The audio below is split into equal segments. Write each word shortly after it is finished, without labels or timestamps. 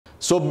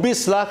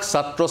24 লাখ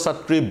ছাত্ৰ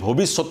ছাত্ৰী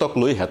ভৱিষ্যতক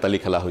লৈ হেতালি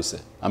খেলা হৈছে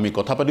আমি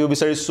কথা পাতিব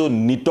বিচাৰিছো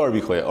নিটৰ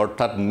বিষয়ে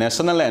অৰ্থাৎ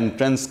নেশনাল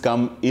এন্ট্ৰেন্স কাম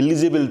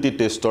এলিজিবিলিটি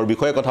টেষ্টৰ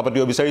বিষয়ে কথা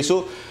পাতিব বিচাৰিছো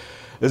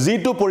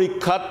জিটো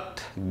পৰীক্ষাত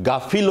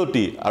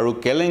গাফিলতি আৰু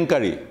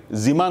কেলেংকাৰী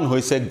জিমান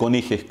হৈছে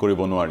গণি শেষ কৰিব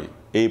নোৱাৰি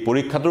এই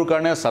পৰীক্ষাটোৰ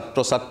কাৰণে ছাত্ৰ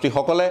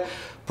ছাত্ৰীসকলে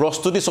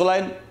প্ৰস্তুতি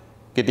চলাই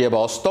কেতিয়াবা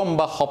অষ্টম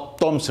বা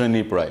সপ্তম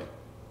শ্ৰেণীৰ পৰাই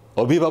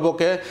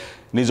অভিভাৱকে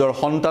নিজৰ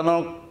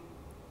সন্তানক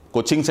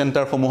কোচিং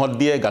সেন্টাৰ সমূহত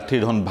দিয়ে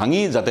গাঠিৰ ধন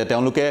ভাঙি যাতে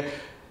তেওঁলোকে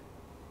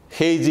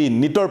সেই যি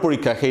নিটৰ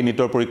পৰীক্ষা সেই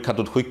নিটৰ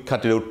পৰীক্ষাটোত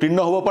সুখ্যাতিৰে উত্তীৰ্ণ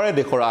হ'ব পাৰে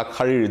দেশৰ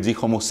আগশাৰীৰ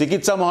যিসমূহ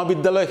চিকিৎসা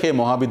মহাবিদ্যালয় সেই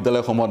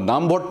মহাবিদ্যালয়সমূহত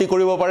নাম ভৰ্তি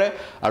কৰিব পাৰে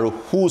আৰু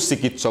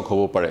সুচিকিৎসক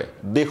হ'ব পাৰে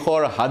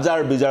দেশৰ হাজাৰ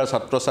বিজাৰ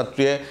ছাত্ৰ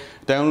ছাত্ৰীয়ে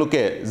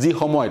তেওঁলোকে যি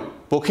সময়ত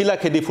পখিলা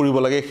খেদি ফুৰিব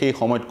লাগে সেই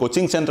সময়ত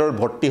কোচিং সেন্টাৰত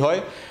ভৰ্তি হয়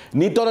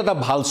নিটত এটা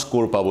ভাল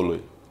স্কোৰ পাবলৈ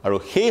আৰু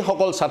সেই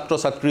সকল ছাত্ৰ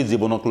ছাত্ৰীৰ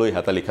জীৱনক লৈ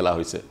হেতালি খেলা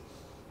হৈছে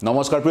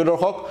নমস্কাৰ প্ৰিয়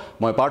দৰ্শক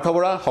মই পাৰ্থ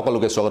বৰা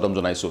সকলোকে স্বাগতম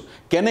জনাইছো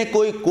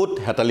কেনেকৈ কোট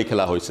হেতালি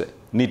খেলা হৈছে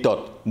নিটত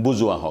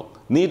বুজোৱা হক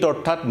নিট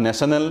অৰ্থাৎ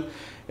নেশনাল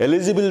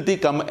এলিজিবিলিটি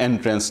কাম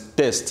এন্ট্ৰেন্স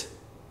টেষ্ট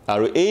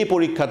আৰু এই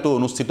পৰীক্ষাটো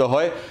অনুষ্ঠিত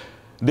হয়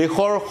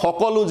দেশৰ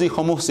সকলো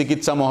যিসমূহ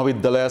চিকিৎসা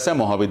মহাবিদ্যালয় আছে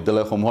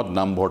মহাবিদ্যালয়সমূহত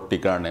নাম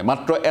ভৰ্তিৰ কাৰণে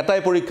মাত্ৰ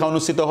এটাই পৰীক্ষা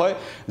অনুষ্ঠিত হয়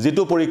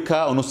যেটো পৰীক্ষা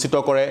অনুষ্ঠিত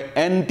কৰে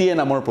NTA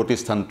নামৰ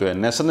প্ৰতিষ্ঠানটোৱে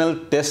নেশনাল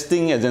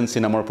টেষ্টিং এজেন্সি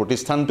নামৰ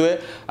প্ৰতিষ্ঠানটোৱে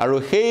আৰু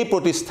সেই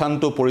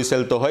প্ৰতিষ্ঠানটো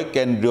পৰিচালিত হয়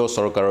কেন্দ্ৰীয়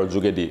চৰকাৰৰ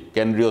যোগেদি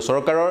কেন্দ্ৰীয়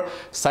চৰকাৰৰ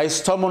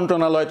স্বাস্থ্য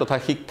মন্ত্ৰণালয় তথা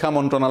শিক্ষা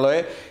মন্ত্ৰণালয়ে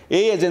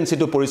এই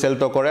এজেন্সিটো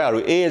পৰিচালিত কৰে আৰু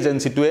এই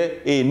এজেন্সিটোৱে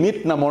এই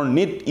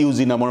NEET-UG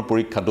নামৰ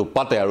পৰীক্ষাটো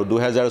পাতে আৰু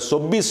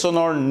 2024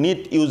 চনৰ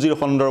NEET-UG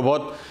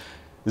সন্দৰ্ভত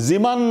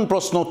জিমান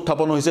প্ৰশ্ন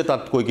উত্থাপন হৈছে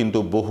তাতকৈ কিন্তু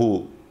বহু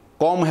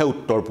কমহে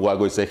উত্তৰ পোৱা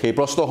গৈছে সেই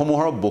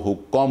প্ৰশ্নসমূহৰ বহু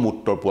কম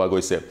উত্তৰ পোৱা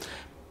গৈছে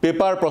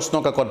পেপাৰ প্ৰশ্ন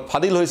কাকত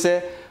ফাদিল হৈছে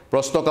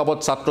প্ৰশ্ন কাকত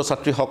ছাত্ৰ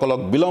ছাত্ৰীসকলক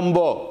বিলম্ব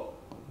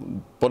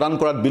প্ৰদান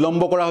কৰাত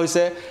বিলম্ব কৰা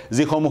হৈছে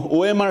যিসমূহ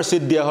OMR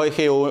শীট দিয়া হয়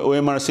সেই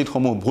OMR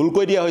শীটসমূহ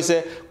ভুলকৈ দিয়া হৈছে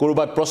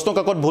কৰবাত প্ৰশ্ন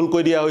কাকত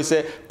ভুলকৈ দিয়া হৈছে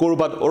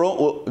কৰবাত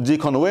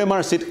যিখন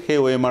OMR শীট সেই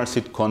OMR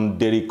শীটখন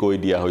দেৰিকৈ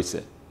দিয়া হৈছে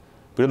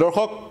প্ৰিয়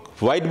দৰ্শক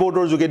হোৱাইট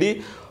বোৰ্ডৰ যোগেদি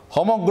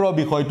সমগ্ৰ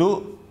বিষয়টো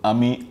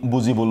আমি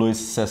বুজিবলৈ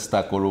চেষ্টা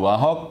কৰো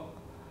আহক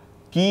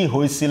কি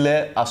হৈছিল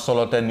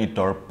আসলতে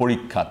নিটৰ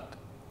পৰীক্ষাত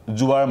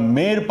জুৱাৰ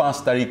মেৰ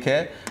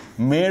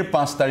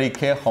 5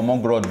 তাৰিখে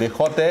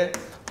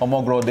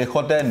সমগ্ৰ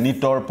দেশতে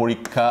নিটৰ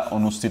পৰীক্ষা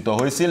অনুষ্ঠিত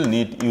হৈছিল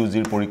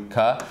NEET-UGৰ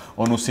পৰীক্ষা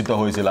অনুষ্ঠিত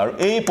হৈছিল আৰু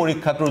এই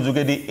পৰীক্ষাটোৰ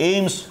যোগেদি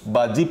এইমছ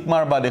বা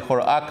জিপমাৰ বা দেশৰ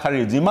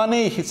আগশাৰীৰ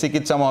যিমানেই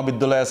চিকিৎসা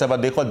মহাবিদ্যালয় আছে বা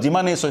দেশত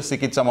যিমানেই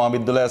চিকিৎসা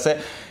মহাবিদ্যালয় আছে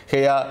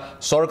হেয়া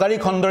চৰকাৰী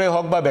খণ্ডৰে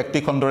হওক বা ব্যক্তি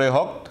খণ্ডৰে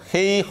হওক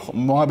সেই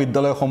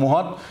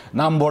মহাবিদ্যালয়সমূহত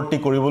নাম ভৰ্তি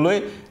কৰিবলৈ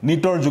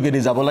নিটৰ যোগেদি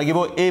যাব লাগিব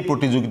এই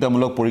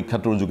প্ৰতিযোগিতামূলক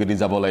পৰীক্ষাটোৰ যোগেদি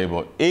যাব লাগিব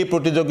এই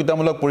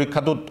প্ৰতিযোগিতামূলক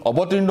পৰীক্ষাটোত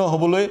অৱতীৰ্ণ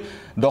হ'বলৈ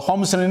দশম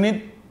শ্ৰেণীত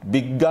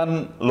বিজ্ঞান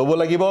ল'ব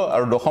লাগিব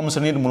আৰু দশম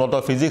শ্ৰেণীত মূলত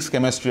ফিজিক্স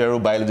কেমিষ্ট্ৰি আৰু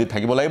বায়োলজি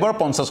থাকিব লাগিব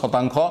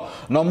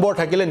 50% নম্বৰ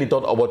থাকিলে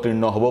নিটত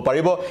অৱতীৰ্ণ হ'ব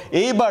পাৰিব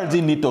এইবাৰ যি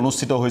নিট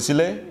অনুষ্ঠিত হৈছিল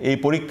এই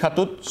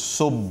পৰীক্ষাটোত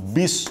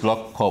 24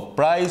 লক্ষ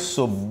প্ৰায়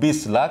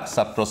 24 লাখ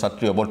ছাত্ৰ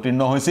ছাত্ৰী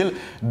অৱতীৰ্ণ হৈছিল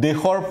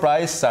দেশৰ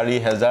প্ৰায়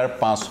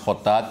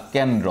 4500টা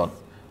কেন্দ্ৰত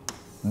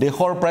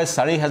দেশৰ প্ৰায়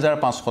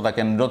 4500টা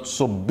কেন্দ্ৰত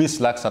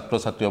 24 লাখ ছাত্ৰ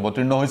ছাত্ৰী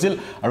অৱতীৰ্ণ হৈছিল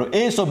আৰু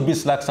এই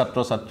 24 লাখ ছাত্ৰ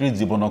ছাত্ৰীৰ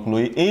জীৱনক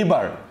লৈ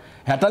এইবাৰ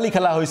হেতালি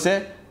খেলা হৈছে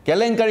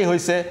কেলেংকাৰী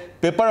হৈছে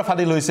পেপাৰ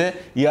ফাদিল হৈছে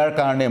ইয়াৰ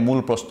কাৰণে মূল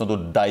প্ৰশ্নটো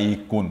দায়ী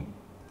কোন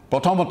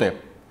প্ৰথমতে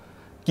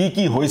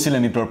কি হৈছিল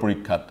নিটৰ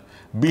পৰীক্ষাত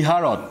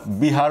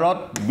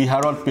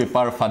বিহাৰত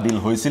পেপাৰ ফাদিল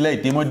হৈছিল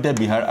ইতিমধ্যে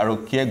বিহাৰ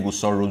আৰক্ষীয়ে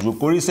গোচৰ ৰুজু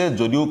কৰিছে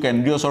যদিও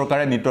কেন্দ্ৰীয়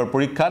চৰকাৰে নিটৰ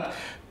পৰীক্ষাত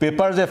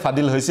পেপাৰ যে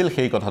ফাদিল হৈছিল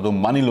সেই কথাটো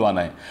মানি লোৱা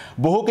নাই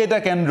বহুকেইটা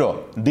কেন্দ্ৰ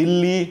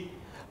দিল্লী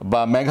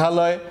বা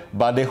মেঘালয়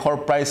বা দেশৰ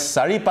প্ৰায়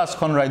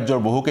 4-5খন ৰাজ্যৰ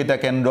বহুকেইটা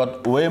কেন্দ্ৰত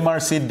OMR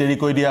শীট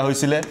দেৰিকৈ দিয়া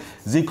হৈছিল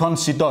যিখন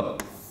শীটত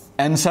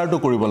এনসাৰটো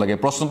কৰিব লাগে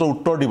প্ৰশ্নটোৰ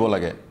উত্তৰ দিব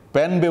লাগে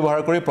পেন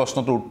ব্যৱহাৰ কৰি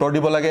প্ৰশ্নটোৰ উত্তৰ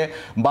দিব লাগে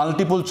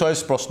মাল্টিপল চয়েস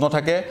প্ৰশ্ন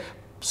থাকে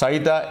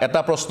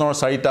এটা প্ৰশ্নৰ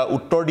 4টা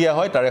উত্তৰ দিয়া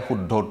হয় তাৰে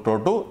শুদ্ধ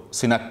উত্তৰটো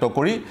চিনাক্ত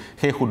কৰি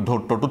সেই শুদ্ধ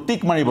উত্তৰটো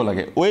টিক মাৰিব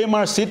লাগে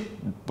OMR শীট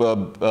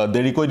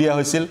দেৰিকৈ দিয়া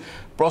হৈছিল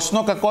প্ৰশ্ন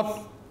কাকত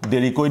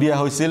দেৰিকৈ দিয়া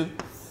হৈছিল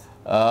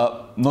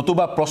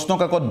নতুবা প্ৰশ্ন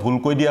কাকত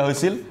ভুলকৈ দিয়া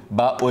হৈছিল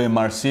বা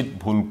OMR শীট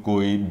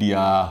ভুলকৈ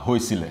দিয়া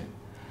হৈছিল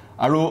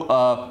আৰু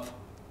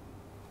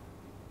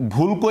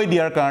ভুলকৈ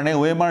দিয়াৰ কাৰণে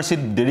OMR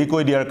শীট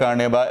দেৰিকৈ দিয়াৰ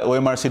কাৰণে বা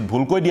OMR শীট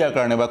ভুলকৈ দিয়াৰ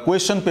কাৰণে বা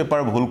কোৱেশ্চন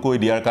পেপাৰ ভুলকৈ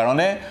দিয়াৰ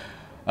কাৰণে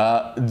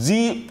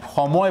যি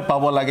সময়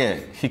পাব লাগে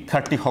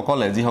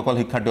শিক্ষাৰ্থীসকলে যিসকল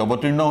শিক্ষাৰ্থী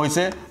অৱতীৰ্ণ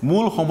হৈছে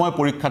মূল সময়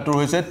পৰীক্ষাটোৰ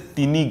হৈছে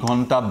 3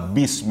 ঘণ্টা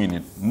 20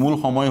 মিনিট মূল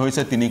সময়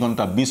হৈছে 3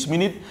 ঘণ্টা 20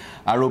 মিনিট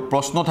আৰু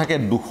প্ৰশ্ন থাকে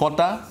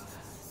 200টা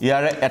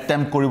ইয়াৰে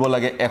এটেম্প কৰিব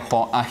লাগে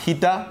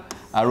 180টা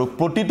আৰু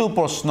প্ৰতিটো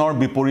প্ৰশ্নৰ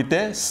বিপৰীতে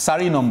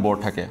 4 নম্বৰ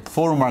থাকে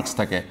 4 মাৰ্কস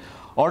থাকে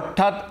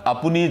অৰ্থাৎ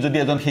আপুনি যদি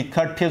এজন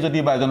শিক্ষাৰ্থীয়ে যদি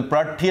বা এজন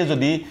প্ৰাৰ্থীয়ে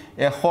যদি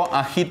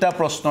 180টা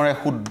প্ৰশ্নৰে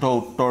শুদ্ধ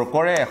উত্তৰ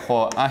কৰে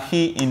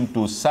 180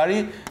 * 4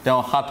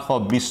 তেওঁ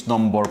 720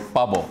 নম্বৰ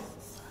পাব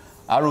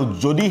আৰু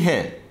যদিহে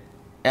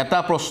এটা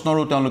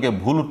প্ৰশ্নৰো তেওঁলোকে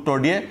ভুল উত্তৰ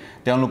দিয়ে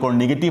তেওঁলোকৰ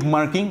নেগেটিভ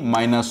মাৰ্কিং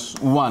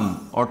 -1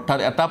 অৰ্থাৎ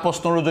এটা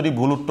প্ৰশ্নৰো যদি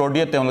ভুল উত্তৰ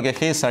দিয়ে তেওঁলোকে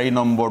সেই 4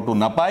 নম্বৰটো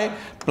নাপায়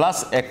প্লাস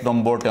 1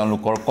 নম্বৰ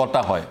তেওঁলোকৰ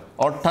কটা হয়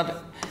অৰ্থাৎ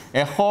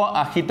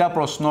 180টা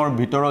প্ৰশ্নৰ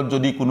ভিতৰত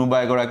যদি কোনোবা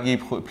এগৰাকী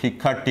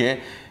শিক্ষাৰ্থীয়ে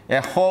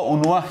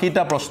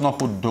 179টা প্ৰশ্ন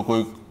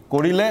শুদ্ধকৈ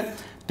কৰিলে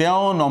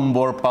তেওঁ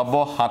নম্বৰ পাব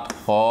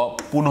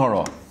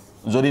 715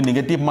 যদি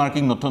নেগেটিভ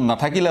মাৰ্কিং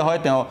নাথাকিলে হয়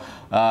তেওঁ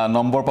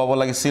নম্বৰ পাব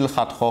লাগিছিল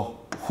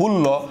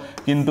 716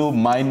 কিন্তু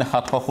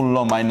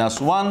 -716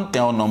 -1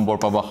 তেওঁ নম্বৰ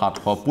পাব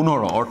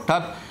 715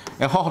 অৰ্থাৎ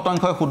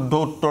 100% শুদ্ধ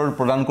উত্তৰ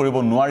প্ৰদান কৰিব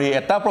নোৱাৰি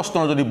এটা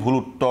প্ৰশ্নৰ যদি ভুল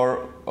উত্তৰ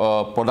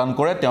প্ৰদান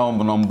কৰে তেওঁ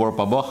নম্বৰ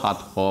পাব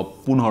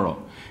 715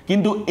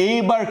 কিন্তু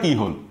এইবাৰ কি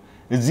হ'ল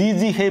যি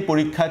সেই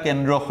পৰীক্ষা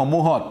কেন্দ্ৰ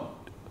সমূহত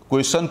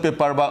কোৱেশ্চন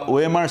পেপাৰ বা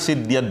OMR শীট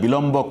দিয়াত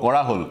বিলম্ব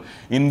কৰা হ'ল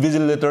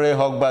ইনভিজিলেটৰে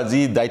হওক বা যি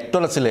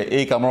দায়িত্বত আছিল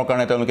এই কামৰ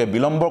কাৰণে তেওঁলোকে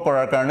বিলম্ব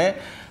কৰাৰ কাৰণে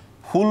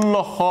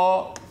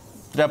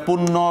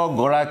 1653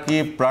 গৰাকী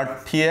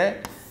প্ৰাৰ্থীয়ে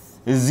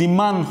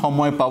জিমান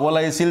সময় পাব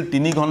লাগিছিল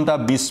 3 ঘণ্টা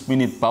 20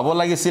 মিনিট পাব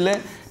লাগিছিল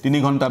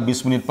 3 ঘণ্টা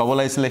 20 মিনিট পাব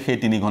লাগিছিল সেই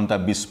 3 ঘণ্টা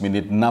 20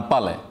 মিনিট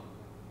নাপালে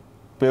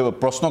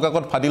প্ৰশ্ন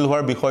কাকত ফাদিল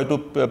হোৱাৰ বিষয়টো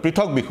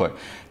পৃথক বিষয়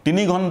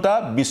 3 ঘণ্টা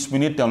 20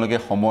 মিনিট তেওঁলোকে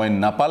সময়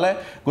নাপালে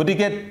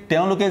গতিকে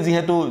তেওঁলোকে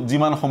যেহেতু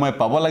জিমান সময়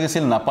পাব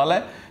লাগিছিল নাপালে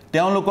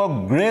তেওঁলোকক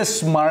গ্ৰেছ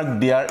মাৰ্ক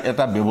দিয়াৰ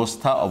এটা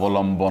ব্যৱস্থা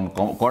অৱলম্বন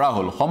কৰা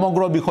হ'ল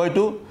সমগ্ৰ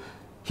বিষয়টো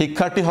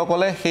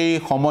শিক্ষাৰ্থীসকলে সেই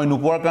সময়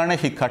নোপোৱাৰ কাৰণে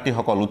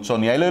শিক্ষাৰ্থীসকল উচ্চ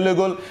ন্যায়ালয়লৈ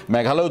গ'ল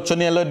মেঘালয় উচ্চ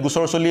ন্যায়ালয়ত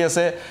গোচৰ চলি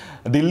আছে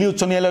দিল্লী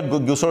উচ্চ ন্যায়ালয়ত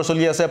গোচৰ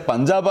চলি আছে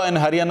পাঞ্জাব এণ্ড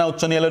হাৰিয়ানা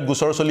উচ্চ ন্যায়ালয়ত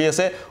গোচৰ চলি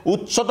আছে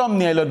উচ্চতম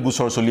ন্যায়ালয়ত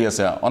গোচৰ চলি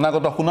আছে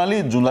অনাগত শুনানি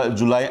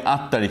জুলাই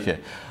 8 তাৰিখে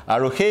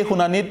আৰু সেই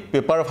শুনানিত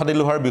পেপাৰ ফাদিল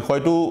হোৱাৰ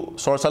বিষয়টো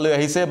চৰ্চালৈ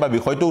আহিছে বা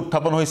বিষয়টো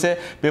উত্থাপন হৈছে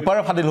পেপাৰ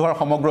ফাদিল হোৱাৰ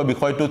সমগ্ৰ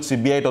বিষয়টোত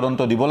CBI তদন্ত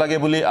দিব লাগে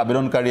বুলি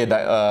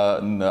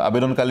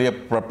আবেদনকাৰীয়ে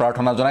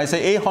প্ৰাৰ্থনা জনাইছে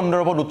এই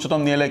সন্দৰ্ভত উচ্চতম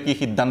ন্যায়ালয়ে কি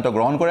সিদ্ধান্ত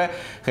গ্ৰহণ কৰে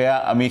সেয়া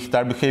আমি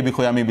তাৰ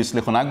বিষয়ে আমি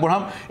বিশ্লেষণ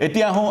আগবঢ়াম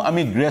এতিয়া আহো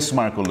আমি গ্ৰেছ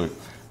মাৰ্কলৈ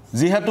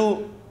যেহেতু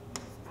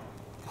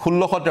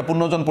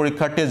 1653 জন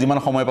পৰীক্ষাৰ্থীয়ে যিমান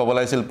সময় পাব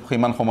লাগিছিল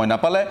সিমান সময়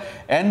নাপালে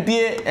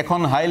NTA এখন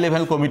হাই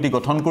লেভেল কমিটি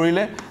গঠন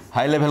কৰিলে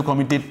হাই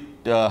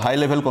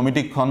লেভেল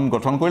কমিটিখন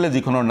গঠন কৰিলে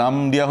যিখনৰ নাম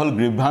দিয়া হ'ল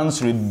গ্ৰিভান্স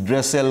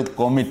ৰিড্ৰেছেল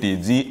কমিটি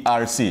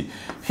GRC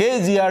সেই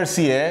GRC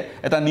এ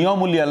এটা নিয়ম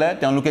উলিয়ালে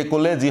তেওঁলোকে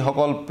ক'লে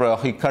যিসকল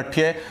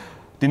শিক্ষাৰ্থীয়ে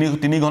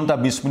 3 ঘণ্টা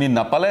 20 মিনিট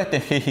নাপালে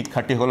সেই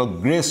শিক্ষাৰ্থীসকলক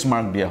গ্ৰেছ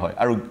মাৰ্ক দিয়া হয়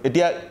আৰু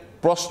এতিয়া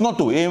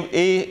প্ৰশ্নটো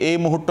এই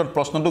মুহূৰ্তত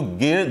প্ৰশ্নটো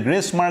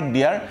গ্ৰেছ মাৰ্ক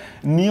দিয়াৰ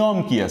নিয়ম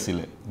কি আছিল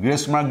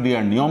গ্ৰেছ মাৰ্ক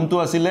দিয়াৰ নিয়মটো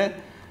আছিল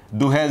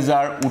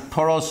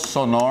 2018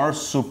 চনৰ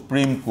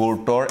সুপ্ৰিম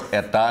কোৰ্টৰ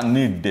এটা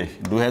নিৰ্দেশ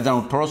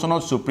 2018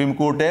 চনত সুপ্ৰিম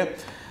কোৰ্টে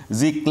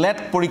যি ক্লেট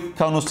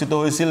পৰীক্ষা অনুষ্ঠিত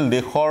হৈছিল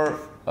দেশৰ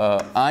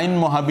আইন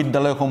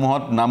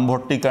মহাবিদ্যালয়সমূহত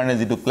নামভৰ্তিৰ কাৰণে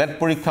যেটো ক্লেট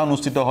পৰীক্ষা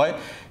অনুষ্ঠিত হয়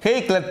সেই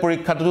ক্লেট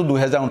পৰীক্ষাটো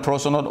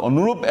 2018 চনত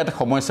অনুৰূপ এটা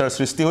সমস্যাৰ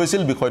সৃষ্টি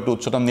হৈছিল বিষয়টো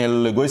উচ্চতম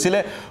ন্যায়ালয়লৈ গৈছিল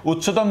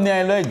উচ্চতম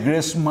ন্যায়ালয়ে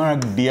গ্ৰেছ মাৰ্ক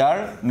দিয়াৰ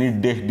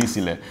নিৰ্দেশ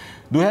দিছিল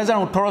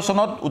 2018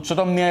 চনত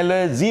উচ্চতম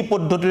ন্যায়ালয়ে যি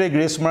পদ্ধতিৰে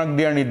গ্ৰেছ মাৰ্ক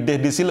দিয়াৰ নিৰ্দেশ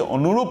দিছিল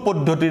অনুৰূপ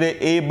পদ্ধতিৰে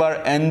এইবাৰ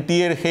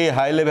NTAৰ সেই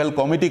হাই লেভেল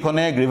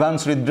কমিটিখনে গ্ৰিভান্স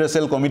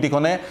ৰিড্ৰেছেল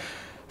কমিটিখনে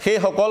সেই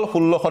সকল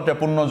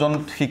 1653 জন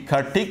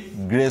শিক্ষাৰ্থীক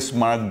গ্ৰেছ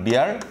মাৰ্ক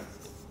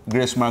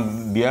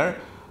দিয়াৰ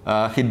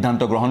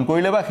সিদ্ধান্ত গ্ৰহণ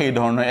কৰিলে বা সেই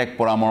ধৰণৰ এক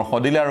পৰামৰ্শ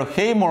দিলে আৰু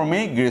সেই মৰ্মে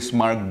গ্ৰেছ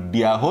মাৰ্ক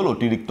দিয়া হ'ল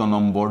অতিৰিক্ত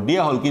নম্বৰ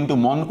দিয়া হ'ল কিন্তু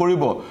মন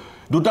কৰিব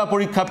দুটা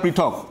পৰীক্ষা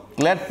পৃথক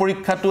ক্লেট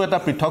পৰীক্ষাটো এটা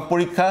পৃথক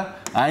পৰীক্ষা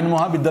আইন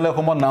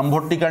মহাবিদ্যালয়সমূহত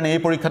নামভৰ্তিৰ কাৰণে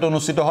এই পৰীক্ষাটো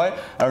অনুষ্ঠিত হয়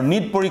আৰু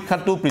NEET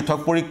পৰীক্ষাটো পৃথক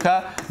পৰীক্ষা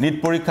NEET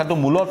পৰীক্ষাটো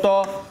মূলতঃ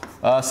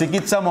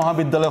চিকিৎসা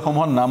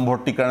মহাবিদ্যালয়সমূহত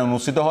নামভৰ্তিৰ কাৰণে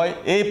অনুষ্ঠিত হয়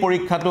এই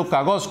পৰীক্ষাটো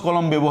কাগজ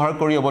কলম ব্যৱহাৰ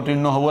কৰি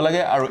অৱতীৰ্ণ হ'ব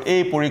লাগে আৰু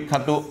এই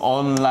পৰীক্ষাটো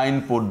অনলাইন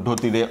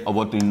পদ্ধতিৰে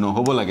অৱতীৰ্ণ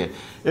হ'ব লাগে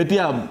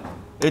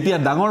এতিয়া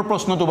ডাঙৰ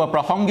প্ৰশ্নটো বা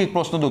প্ৰাসংগিক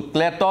প্ৰশ্নটো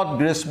ক্লেটত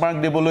গ্ৰেছ মাৰ্ক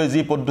দিবলৈ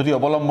যি পদ্ধতি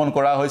অৱলম্বন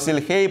কৰা হৈছিল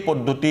সেই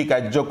পদ্ধতি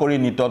কাৰ্যকৰী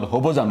নিটত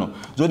হ'ব জানো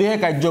যদিহে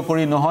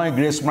কাৰ্যকৰী নহয়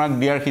গ্ৰেছ মাৰ্ক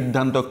দিয়াৰ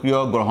সিদ্ধান্ত কিয়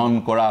গ্ৰহণ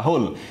কৰা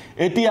হ'ল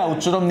এতিয়া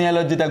উচ্চতম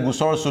ন্যায়ালয়ত যেটা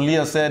গোচৰ চলি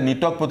আছে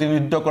নিটক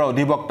প্ৰতিনিধিত্ব কৰা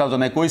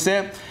অধিবক্তাজনে কৈছে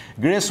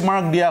গ্ৰেছ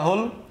মাৰ্ক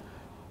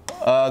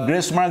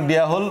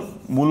দিয়া হ'ল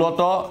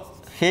মূলতঃ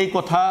সেই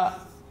কথা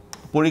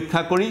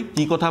পৰীক্ষা কৰি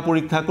কি কথা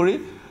পৰীক্ষা কৰি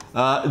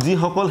যি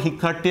সকল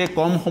শিক্ষাৰ্থীয়ে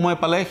কম সময়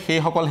পালে সেই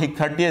সকল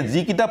শিক্ষাৰ্থীয়ে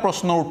যি কিটা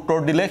প্ৰশ্নৰ উত্তৰ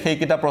দিলে সেই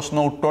কিটা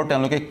প্ৰশ্নৰ উত্তৰ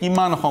তেওঁলোকে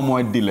কিমান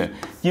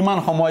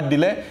সময়ত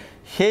দিলে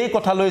সেই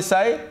কথালৈ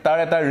চাই তাৰ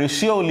এটা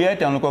ৰেশিও উলিয়াই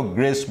তেওঁলোকক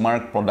গ্ৰেছ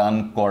মাৰ্ক প্ৰদান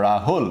কৰা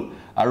হ'ল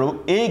আৰু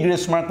এই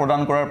গ্ৰেছ মাৰ্ক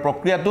প্ৰদান কৰাৰ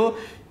প্ৰক্ৰিয়াটো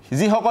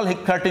যি সকল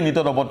শিক্ষাৰ্থী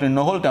নিটত অৱতীৰ্ণ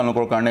হ'ল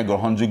তেওঁলোকৰ কাৰণে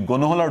গ্ৰহণযোগ্য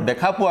নহ'ল আৰু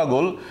দেখা পোৱা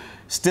গ'ল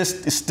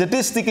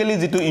statistically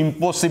যেটো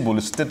impossible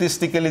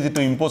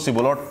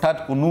অৰ্থাৎ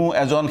কোনো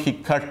এজন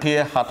শিক্ষাৰ্থীয়ে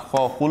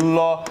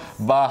 716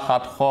 বা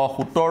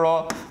 717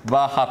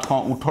 বা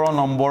 718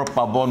 নম্বৰ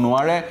পাব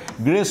নোৱাৰে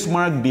গ্ৰেছ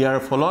মাৰ্ক দিয়াৰ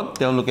ফলত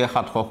তেওঁলোকে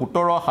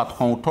 717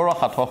 718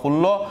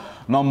 716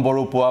 নম্বৰ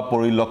পোৱা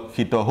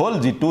পৰিলক্ষিত হ'ল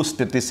যেটো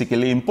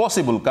statistically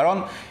impossible কাৰণ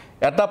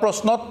এটা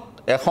প্ৰশ্নত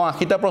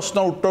 180টা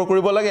প্ৰশ্নৰ উত্তৰ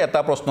কৰিব লাগে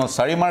এটা প্ৰশ্নত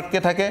 4 মাৰ্ককে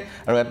থাকে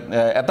আৰু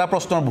এটা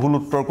প্ৰশ্নৰ ভুল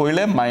উত্তৰ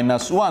কৰিলে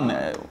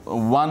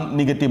 -1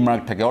 নেগেটিভ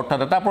মাৰ্ক থাকে অৰ্থাৎ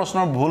এটা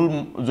প্ৰশ্নৰ ভুল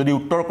যদি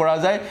উত্তৰ কৰা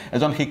যায়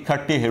এজন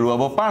শিক্ষাৰ্থী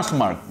হেৰুৱাব 5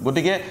 মাৰ্ক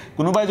গতিকে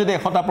কোনোবাই যদি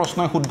 100টা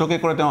প্ৰশ্নই শুদ্ধকে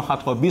কৰে তেওঁ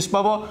 720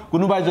 পাব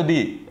কোনোবাই যদি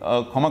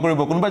ক্ষমা কৰিব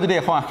কোনোবাই যদি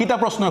 180টা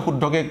প্ৰশ্নই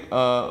শুদ্ধকে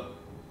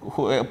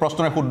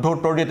প্ৰশ্নৰ শুদ্ধ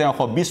উত্তৰ দিয়ে তেওঁ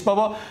 120 পাব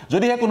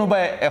যদিহে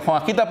কোনোবাই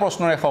 180টা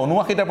প্ৰশ্নৰ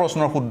 179টা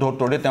প্ৰশ্নৰ শুদ্ধ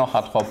উত্তৰ দিয়ে তেওঁ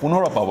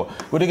 715 পাব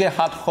গতিকে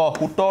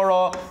 717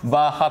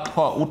 বা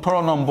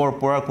 718 নম্বৰ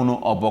পোৱাৰ কোনো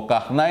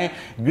অৱকাশ নাই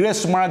গ্ৰেছ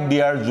মাৰ্ক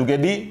দিয়াৰ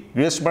যোগেদি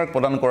গ্ৰেছ মাৰ্ক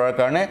প্ৰদান কৰাৰ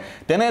কাৰণে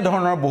তেনে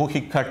ধৰণৰ বহু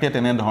শিক্ষাৰ্থীয়ে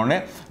তেনে ধৰণে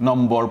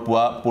নম্বৰ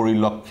পোৱা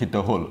পৰিলক্ষিত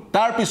হ'ল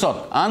তাৰ পিছত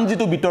আন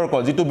যিটো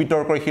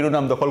বিতৰ্কৰ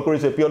শিৰোনাম দখল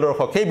কৰিছে প্ৰিয়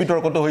দৰ্শক সেই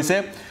বিতৰ্কটো হৈছে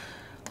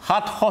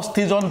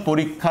 67 জন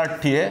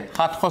পৰীক্ষাৰ্থীয়ে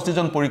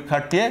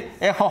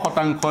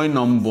 100%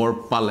 নম্বৰ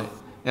পালে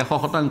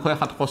 100%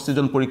 67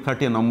 জন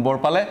পৰীক্ষাৰ্থীয়ে নম্বৰ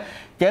পালে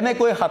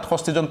কেনেকৈ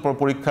 67 জন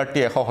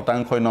পৰীক্ষাৰ্থীয়ে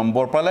 100%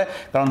 নম্বৰ পালে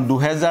কাৰণ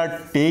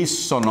 2023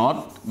 চনত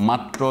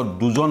মাত্ৰ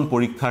 2 জন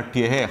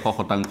পৰীক্ষাৰ্থীয়েহে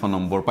 100%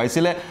 নম্বৰ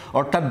পাইছিলে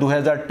অৰ্থাৎ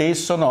 2023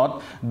 চনত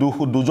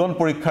 2 জন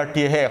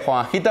পৰীক্ষাৰ্থীয়েহে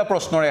 180টা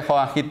প্ৰশ্নৰ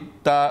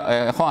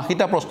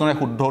 180টা প্ৰশ্নৰে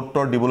শুদ্ধ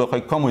উত্তৰ দিবলৈ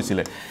সক্ষম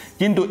হৈছিলে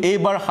কিন্তু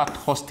এইবাৰ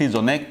 67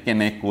 জনে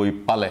কেনেকৈ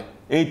পালে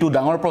এইটো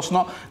ডাঙৰ প্ৰশ্ন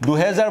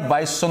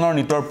 2022 চনৰ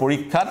নিটৰ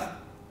পৰীক্ষাত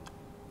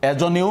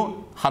এজনেও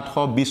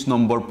 720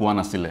 নম্বৰ পোৱা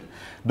নাছিলে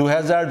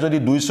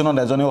 2002 চনত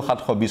এজনেও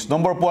 720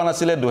 নম্বৰ পোৱা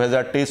নাছিলে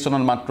 2023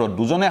 চনত মাত্ৰ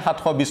দুজনে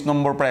 720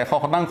 নম্বৰ পৰা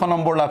 100%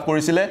 নম্বৰ লাভ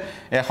কৰিছিলে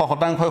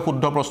 100%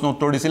 শুদ্ধ প্ৰশ্ন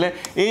উত্তৰ দিছিলে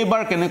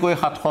এইবাৰ কেনেকৈ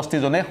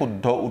 67 জনে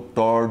শুদ্ধ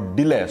উত্তৰ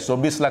দিলে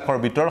 24 লাখৰ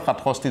ভিতৰ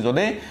 67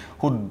 জনে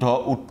শুদ্ধ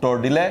উত্তৰ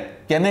দিলে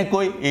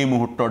কেনেকৈ এই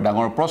মুহূৰ্তৰ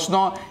ডাঙৰ প্ৰশ্ন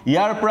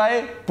ইয়াৰ প্ৰায়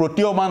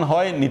প্ৰতীয়মান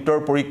হয় নিটৰ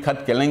পৰীক্ষাত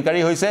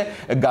কেলেংকাৰী হৈছে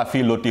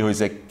গাফিলতি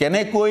হৈছে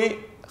কেনেকৈ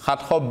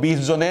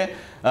 720 জনে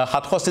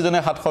 67 জনে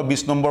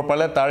 720 নম্বৰ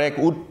পালে তাৰ এক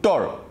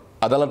উত্তৰ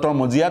আদালতৰ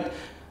মজিয়াত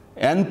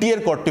এনটিএৰ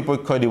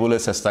কৰ্তৃপক্ষই দিবলৈ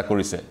চেষ্টা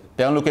কৰিছে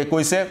তেওঁলোকে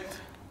কৈছে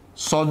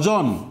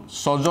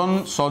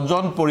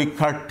ছজন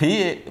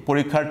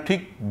পৰীক্ষাৰ্থীক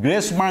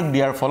গ্ৰেছ মাৰ্ক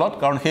দিয়াৰ ফলত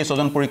কাৰণ সেই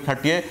ছজন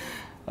পৰীক্ষাৰ্থীয়ে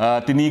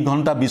 3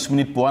 ঘণ্টা 20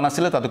 মিনিট পোৱা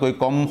নাছিলে তাতকৈ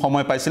কম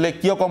সময় পাইছিলে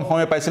কিয় কম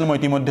সময় পাইছিল মই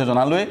ইতিমধ্যে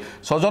জনালোৱে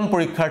ছজন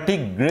পৰীক্ষাৰ্থীক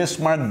গ্ৰেছ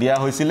মাৰ্ক দিয়া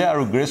হৈছিল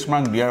আৰু গ্ৰেছ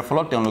মাৰ্ক দিয়াৰ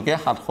ফলত তেওঁলোকে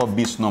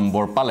 720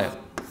 নম্বৰ পালে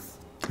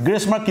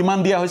গ্ৰেছ মাৰ্ক কিমান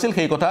দিয়া হৈছিল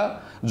সেই কথা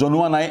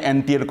জনোৱা নাই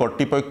এনটিএৰ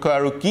কৰ্তৃপক্ষ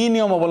আৰু কি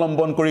নিয়ম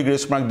অৱলম্বন কৰি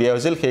গ্ৰেছ মাৰ্ক দিয়া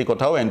হৈছিল সেই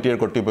কথাও এনটিএৰ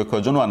কৰ্তৃপক্ষ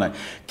জনোৱা নাই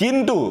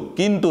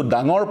কিন্তু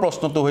ডাঙৰ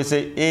প্ৰশ্নটো হৈছে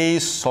এই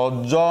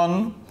ছজন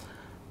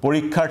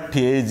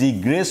পৰীক্ষাৰ্থীয়ে যি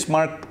গ্ৰেছ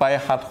মাৰ্ক পাই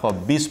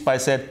 720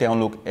 পাইছে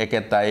তেওঁলোক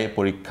একেটাই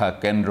পৰীক্ষা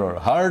কেন্দ্ৰৰ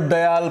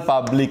Har Dayal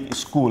public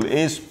school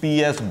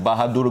SPS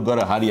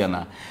Bahadurgarh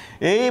Haryana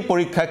এই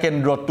পৰীক্ষা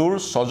কেন্দ্ৰটোৰ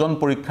ছজন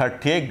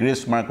পৰীক্ষাৰ্থীয়ে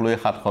গ্ৰেছ মাৰ্ক লৈ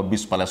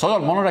 720 পালে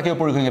ছজন মনত ৰাখিব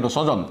পৰীক্ষা কেন্দ্ৰ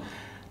ছজন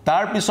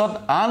তাৰ পিছত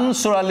আন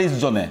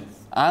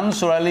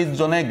 44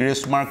 জনে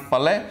গ্ৰেছ মাৰ্ক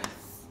পালে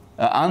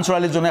আন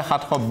 44 জনে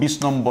 720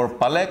 নম্বৰ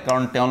পালে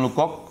কাৰণ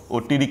তেওঁলোকক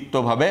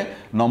অতিৰিক্তভাৱে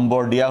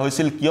নম্বৰ দিয়া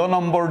হৈছিল কিয়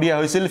নম্বৰ দিয়া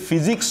হৈছিল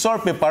ফিজিক্সৰ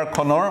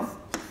পেপাৰখনৰ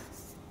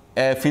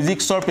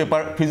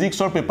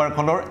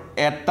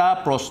এটা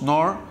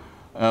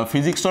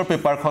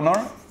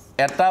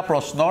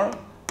প্ৰশ্নৰ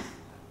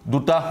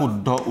দুটা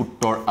শুদ্ধ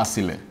উত্তৰ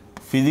আছিলে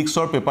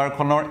ফিজিক্সৰ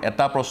পেপাৰখনৰ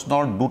এটা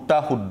প্ৰশ্নৰ দুটা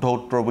শুদ্ধ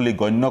উত্তৰ বুলি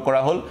গণ্য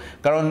কৰা হ'ল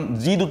কাৰণ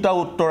যি দুটা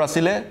উত্তৰ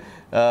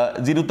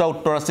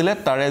আছিলে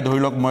তাৰে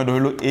ধৰিলক মই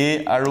ধৰিলো A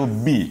আৰু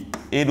B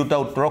এই দুটা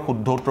উত্তৰ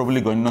শুদ্ধ উত্তৰ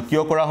বুলি গণ্য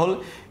কিয় কৰা হ'ল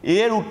A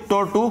ৰ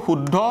উত্তৰটো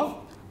শুদ্ধ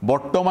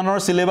বৰ্তমানৰ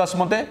সিলেবাস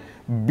মতে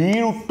B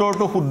ৰ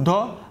উত্তৰটো শুদ্ধ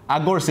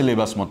আগৰ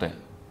সিলেবাস মতে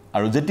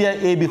আৰু যেতিয়া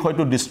এই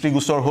বিষয়টো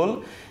দৃষ্টিগোচৰ হ'ল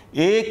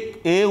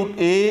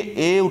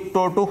A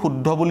উত্তৰটো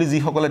শুদ্ধ বুলি যি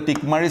সকলে টিক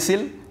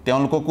মাৰিছিল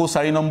তেওঁলোককো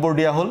 4 নম্বৰ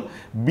দিয়া হ'ল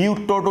বি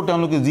উত্তৰটো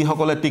তেওঁলোকে যি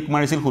সকলে টিক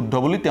মাৰিছিল শুদ্ধ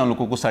বুলি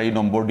তেওঁলোককো 4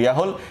 নম্বৰ দিয়া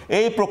হ'ল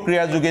এই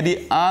প্ৰক্ৰিয়া যোগেদি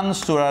আন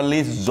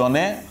 44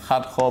 জনে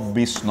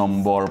 720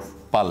 নম্বৰ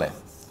পালে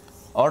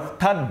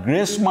অৰ্থাৎ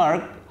গ্ৰেছ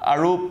মাৰ্ক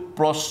আৰু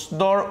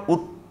প্ৰশ্নৰ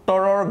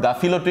উত্তৰৰ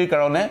গাফিলতিৰ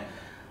কাৰণে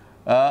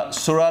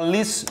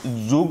 44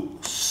 যোগ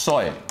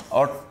 6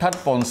 অৰ্থাৎ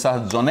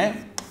 50 জনে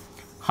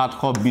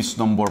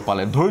 720 নম্বৰ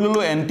পালে ধৰি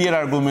ললো এনটিএৰ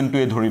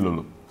আৰ্গুমেন্টটোৱে ধৰি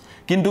ললো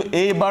কিন্তু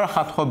এইবাৰ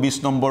 720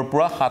 নম্বৰ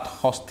পৰা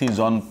 67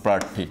 জন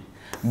প্ৰাৰ্থী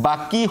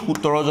বাকি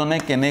 17 জনে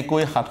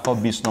কেনেকৈ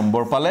 720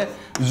 নম্বৰ পালে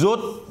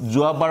যত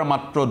যোৱাবাৰ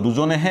মাত্ৰ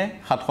দুজনেহে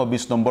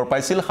 720 নম্বৰ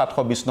পাইছিল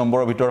 720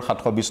 নম্বৰৰ ভিতৰত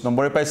 720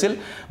 নম্বৰে পাইছিল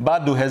বা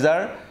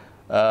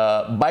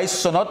 2022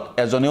 চনত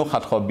এজনেও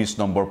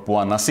 720 নম্বৰ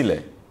পোৱা নাছিলে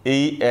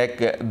এই এক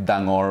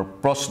ডাঙৰ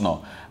প্ৰশ্ন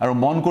আৰু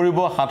মন কৰিব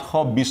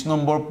 720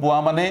 নম্বৰ পোৱা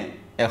মানে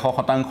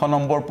 100%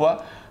 নম্বৰ পোৱা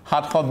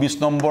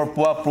 720 নম্বৰ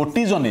পোৱা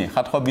প্ৰতিজনে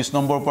 720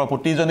 নম্বৰ পোৱা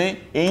প্ৰতিজনে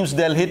এইমছ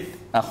দিল্লীত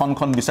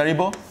আসনখন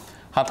বিচাৰিব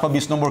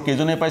 720 নম্বৰ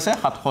কেজনে পাইছে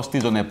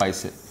 67 জনে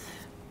পাইছে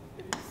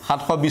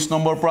 720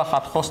 নম্বৰ পৰা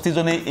 67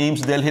 জনে এইমছ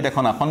দিল্লীত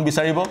এখন আসন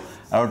বিচাৰিব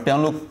আৰু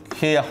তেওঁলোক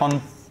সেই আসন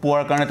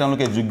পোৱাৰ কাৰণে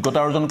তেওঁলোকে যোগ্যতা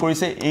অৰ্জন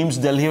কৰিছে এইমছ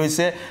দিল্লী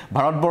হৈছে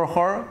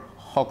ভাৰতবৰ্ষৰ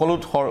সকলো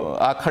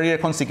আখাৰীৰ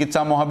এখন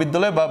চিকিৎসা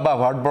মহাবিদ্যালয় বা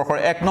ভাৰতবৰ্ষৰ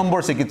 1 নম্বৰ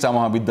চিকিৎসা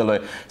মহাবিদ্যালয়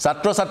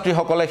ছাত্ৰ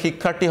ছাত্ৰীসকলে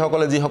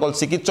শিক্ষাৰ্থীসকলে যিসকল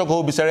চিকিৎসক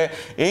হ'ব বিচাৰে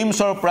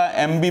এইমছৰ পৰা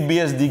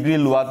MBBS ডিগ্ৰী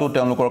লোৱাটো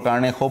তেওঁলোকৰ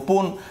কাৰণে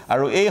সপোন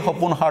আৰু এই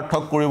সপোন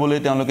সাৰ্থক কৰিবলৈ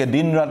তেওঁলোকে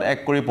দিন ৰাত এক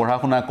কৰি পঢ়া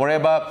শুনা কৰে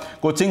বা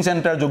কোচিং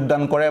চেণ্টাৰ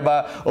যোগদান কৰে বা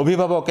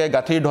অভিভাৱকে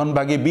গাঁঠিৰ ধন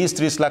ভাগি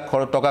 20-30 লাখ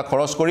টকা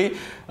খৰচ কৰি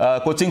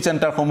কোচিং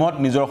চেণ্টাৰসমূহত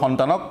নিজৰ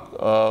সন্তানক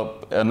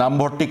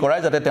নামভৰ্তি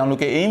কৰায় যাতে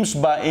তেওঁলোকে এইমছ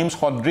বা এইমছ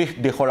সদৃশ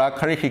দেশৰ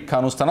আগশাৰীৰ শিক্ষা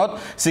অনুষ্ঠানত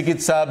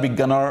চিকিৎসা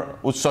বিজ্ঞানৰ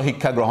উচ্চ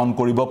শিক্ষা গ্ৰহণ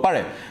কৰিব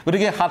পাৰে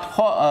গতিকে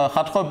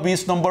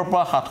 720 নম্বৰ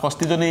পৰা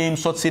 67 জনে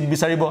এইমছত সিট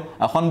বিচাৰিব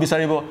আসন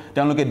বিচাৰিব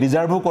তেওঁলোকে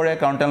ডিজাৰ্ভো কৰে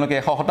কাৰণ তেওঁলোকে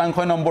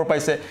 100% নম্বৰ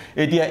পাইছে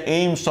এতিয়া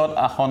এইমছত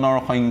আসনৰ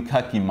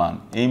সংখ্যা কিমান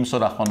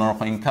এইমছত আসনৰ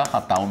সংখ্যা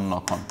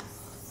 57খন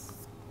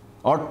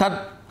অৰ্থাৎ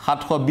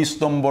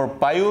 720 নম্বৰ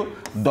পায়ো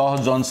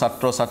 10 জন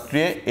ছাত্ৰ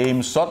ছাত্ৰীয়ে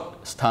এইমছত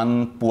স্থান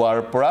পোৱাৰ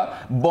পৰা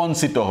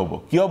বঞ্চিত হ'ব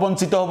কিয়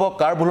বঞ্চিত হ'ব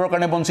কাৰ ভুলৰ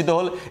কাৰণে বঞ্চিত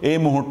হ'ল এই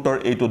মুহূৰ্তৰ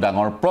এইটো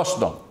ডাঙৰ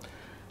প্ৰশ্ন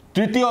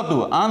তৃতীয়টো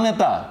আন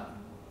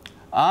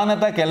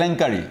এটা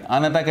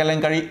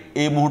কেলেংকাৰী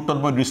এই মুহূৰ্তত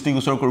মই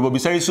দৃষ্টিগোচৰ কৰিব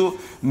বিচাৰিছো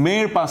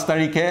মেৰ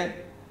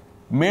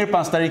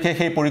 5 তাৰিখে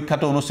সেই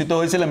পৰীক্ষাটো অনুষ্ঠিত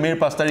হৈছিল মেৰ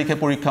 5 তাৰিখে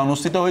পৰীক্ষা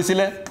অনুষ্ঠিত হৈছিল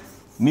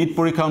নিট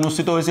পৰীক্ষা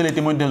অনুষ্ঠিত হৈছিল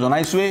ইতিমধ্যে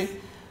জনাইছোৱে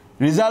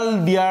ৰিজাল্ট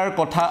দিয়াৰ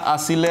কথা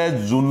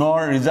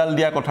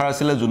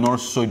আছিল জুনৰ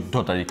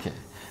 14 তাৰিখে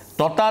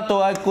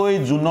ততাতয়াকৈ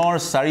জুনৰ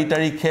 4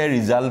 তাৰিখে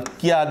ৰিজাল্ট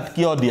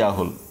কিয় দিয়া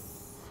হ'ল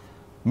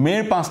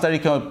মেৰ 5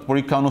 তাৰিখে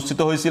পৰীক্ষা অনুষ্ঠিত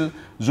হৈছিল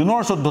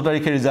জুনৰ 14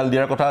 তাৰিখে ৰিজাল্ট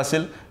দিয়াৰ কথা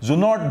আছিল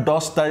জুনৰ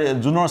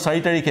 4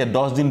 তাৰিখে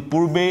 10 দিন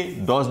পূৰ্বে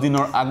 10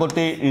 দিনৰ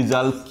আগতে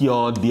ৰিজাল্ট কিয়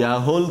দিয়া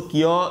হ'ল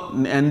কিয়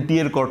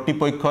NTA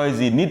কৰ্তৃপক্ষই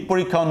যি নিট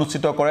পৰীক্ষা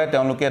অনুষ্ঠিত কৰে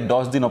তেওঁলোকে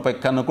 10 দিন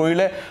অপেক্ষা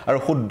নকৰিলে আৰু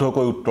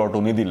শুদ্ধকৈ উত্তৰটো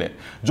নিদিলে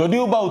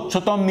যদিও বা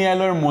উচ্চতম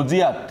ন্যায়ালয়ৰ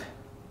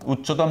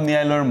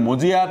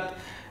মজিয়াত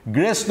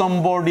গ্ৰেছ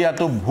নম্বৰ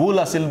দিয়াটো ভুল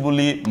আছিল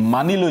বুলি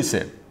মানি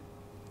লৈছে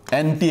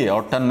NTA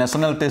অৰ্থাৎ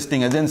নেশ্যনেল টেষ্টিং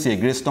এজেন্সিয়ে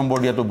গ্ৰেছ নম্বৰ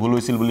দিয়াটো ভুল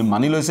হৈছিল বুলি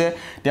মানি লৈছে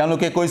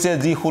তেওঁলোকে কৈছে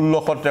যি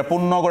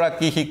 1653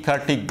 গৰাকী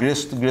শিক্ষাৰ্থীক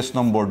গ্ৰেছ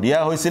নম্বৰ দিয়া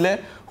হৈছিল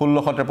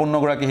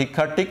 1653 গৰাকী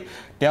শিক্ষাৰ্থীক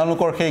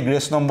তেওঁলোকৰ সেই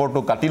গ্ৰেছ নম্বৰটো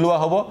কাটি লোৱা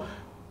হ'ব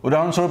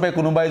উদাহৰণস্বৰূপে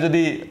কোনোবাই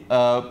যদি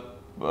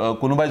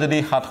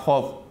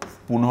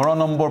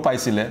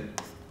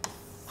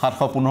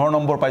 715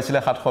 নম্বৰ পাইছিলে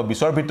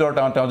 720ৰ ভিতৰত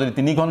তেওঁ যদি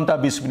 3 ঘণ্টা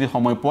 20 মিনিট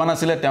সময় পোৱা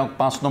নাছিলে তেওঁ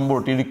 5 নম্বৰ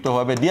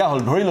অতিৰিক্তভাৱে দিয়া হ'ল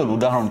ধৰি লল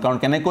উদাহৰণ কাৰণ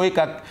কেনেকৈ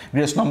কাক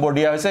গ্ৰেছ নম্বৰ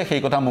দিয়া হৈছে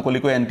সেই কথা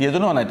মুকলিকৈ NTA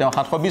জনোৱা নাই তেওঁ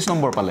 720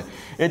 নম্বৰ পালে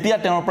এতিয়া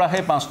তেওঁৰ পৰা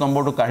সেই 5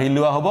 নম্বৰটো কাঢ়ি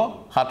লোৱা হ'ব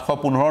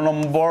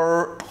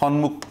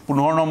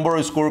 715 নম্বৰ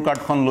স্কোৰ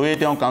কাৰ্ডখন লৈ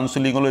তেওঁ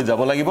কাউন্সেলিংলৈ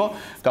যাব লাগিব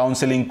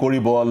কাউন্সেলিং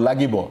কৰিব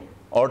লাগিব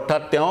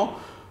অৰ্থাৎ তেওঁ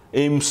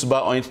এইমছ বা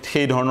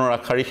সেই ধৰণৰ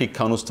আখাৰী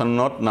শিক্ষা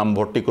অনুষ্ঠানত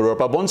নামভৰ্তি কৰাৰ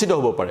পৰা বঞ্চিত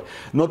হ'ব পাৰে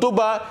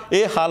নতুবা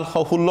এই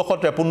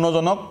 1653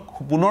 জনক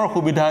পুনৰ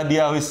সুবিধা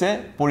দিয়া হৈছে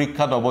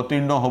পৰীক্ষাত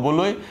অৱতীৰ্ণ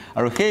হ'বলৈ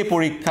আৰু সেই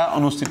পৰীক্ষা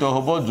অনুষ্ঠিত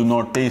হ'ব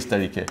জুনৰ 23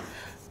 তাৰিখে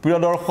প্ৰিয়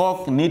দৰ্শক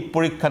নিট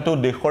পৰীক্ষাটো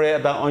দেশৰে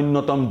এটা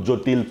অন্যতম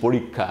জটিল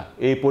পৰীক্ষা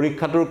এই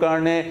পৰীক্ষাটোৰ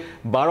কাৰণে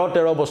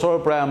 12-13 বছৰৰ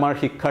পৰা আমাৰ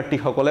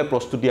শিক্ষাৰ্থীসকলে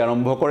প্ৰস্তুতি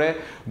আৰম্ভ কৰে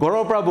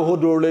ঘৰৰ পৰা বহু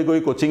দূৰলৈ গৈ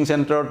কোচিং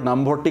চেণ্টাৰত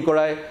নামভৰ্তি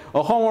কৰায়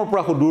অসমৰ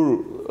পৰা সুদূৰ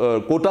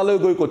কোটালৈ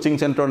গৈ কোচিং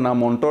চেণ্টাৰৰ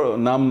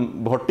নাম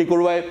ভৰ্তি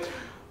কৰোৱায়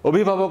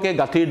অভিভাৱকে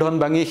গাঁঠিৰ ধন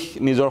ভাঙি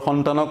নিজৰ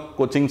সন্তানক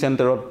কোচিং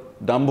চেণ্টাৰত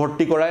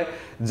নামভৰ্তি কৰায়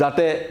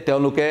যাতে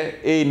তেওঁলোকে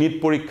এই নিট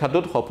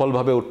পৰীক্ষাটোত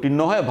সফলভাৱে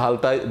উত্তীৰ্ণ হয়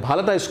ভাল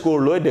এটা স্কোৰ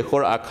লৈ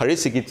দেশৰ আগশাৰী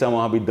চিকিৎসা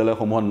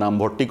মহাবিদ্যালয়সমূহত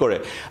নামভৰ্তি কৰে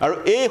আৰু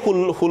এই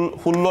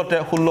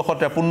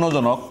 1653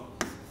 জনক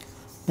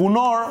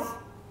পুনৰ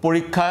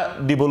পৰীক্ষা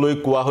দিবলৈ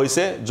কোৱা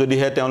হৈছে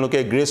যদিহে তেওঁলোকে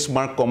গ্ৰেছ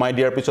মাৰ্ক কমাই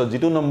দিয়াৰ পিছত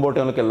যিটো নম্বৰ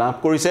তেওঁলোকে লাভ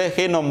কৰিছে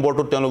সেই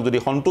নম্বৰটো তেওঁলোক যদি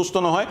সন্তুষ্ট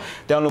নহয়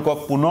তেওঁলোকক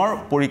পুনৰ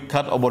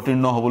পৰীক্ষাত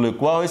অৱতীৰ্ণ হ'বলৈ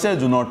কোৱা হৈছে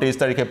জুনৰ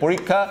 23 তাৰিখে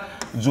পৰীক্ষা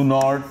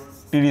জুনৰ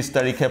 30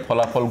 তাৰিখে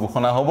ফলাফল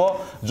ঘোষণা হ'ব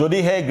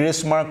যদিহে গ্ৰেছ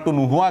মাৰ্কটো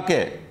নোহোৱাকে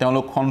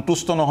তেওঁলোক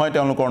সন্তুষ্ট নহয়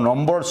তেওঁলোকৰ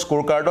নম্বৰ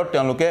স্কোৰ কাৰ্ডত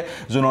তেওঁলোকে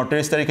জুনৰ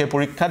 23 তাৰিখে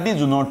পৰীক্ষা দি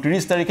জুনৰ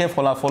 30 তাৰিখে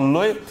ফলাফল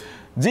লৈ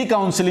যি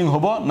কাউন্সেলিং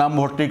হ'ব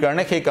নামভৰ্তিৰ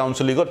কাৰণে সেই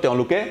কাউন্সেলিংত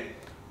তেওঁলোকে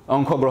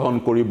অংশগ্ৰহণ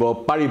কৰিব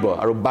পাৰিব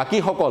আৰু বাকি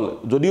সকল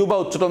যদিও বা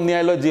উচ্চতম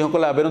ন্যায়ালয়ত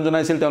যিসকলে আবেদন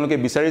জনাইছিল তেওঁলোকে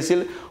বিচাৰিছিল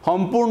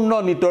সম্পূৰ্ণ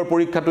নিটৰ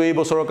পৰীক্ষাটো এই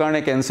বছৰৰ কাৰণে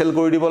কেনসেল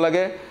কৰি দিব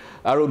লাগে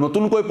আৰু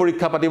নতুনকৈ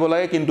পৰীক্ষা পাতিব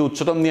লাগে কিন্তু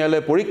উচ্চতম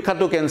ন্যায়ালয়ে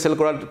পৰীক্ষাটো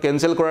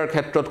কেনসেল কৰাৰ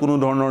ক্ষেত্ৰত কোনো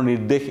ধৰণৰ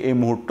নিৰ্দেশ এই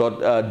মুহূৰ্তত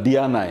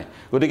দিয়া নাই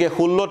গতিকে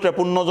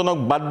 1653 জনক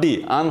বাদ দি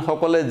আন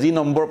সকলে যি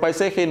নম্বৰ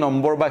পাইছে সেই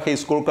নম্বৰ বা সেই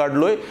স্কোৰ কাৰ্ড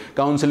লৈ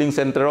কাউন্সেলিং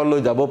চেণ্টাৰলৈ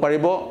যাব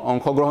পাৰিব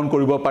অংশগ্ৰহণ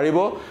কৰিব পাৰিব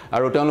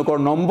আৰু তেওঁলোকৰ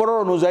নম্বৰৰ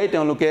অনুযায়ী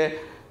তেওঁলোকে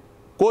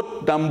কোট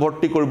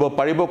নামভৰ্তি কৰিব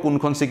পাৰিব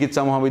কোনখন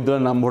চিকিৎসা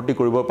মহাবিদ্যালয়ত নামভৰ্তি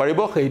কৰিব পাৰিব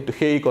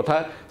সেই কথা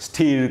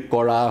স্থিৰ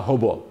কৰা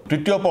হ'ব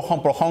তৃতীয়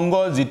প্ৰসংগ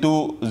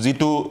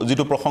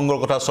যিটো প্ৰসংগৰ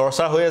কথা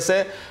চৰ্চা হৈ আছে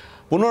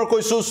পুনৰ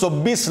কৈছো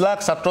 24 লাখ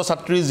ছাত্ৰ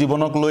ছাত্ৰীৰ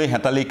জীৱনক লৈ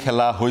হেতালি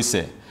খেলা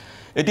হৈছে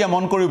এতিয়া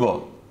মন কৰিব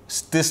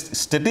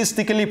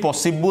statistically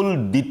possible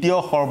দ্বিতীয়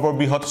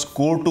সৰ্ববৃহৎ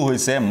স্কোৰটো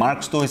হৈছে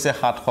মাৰ্কসটো হৈছে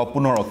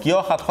 715 কিয়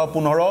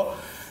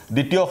 715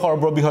 দ্বিতীয়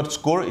সৰ্ববৃহৎ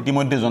স্কোৰ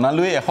ইতিমধ্যে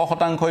জনালোৱে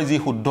 100% যি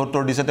শুদ্ধ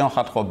উত্তৰ দিছে তেওঁ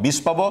 720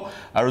 পাব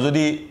আৰু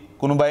যদি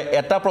কোনোবাই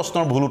এটা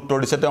প্ৰশ্নৰ ভুল উত্তৰ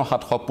দিছে তেওঁ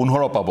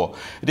 715 পাব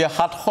এতিয়া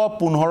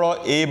 715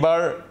 এইবাৰ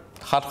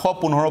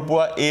 715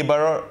 পোৱা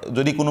এইবাৰৰ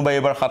যদি কোনোবা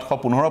এইবাৰ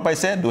 715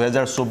 পাইছে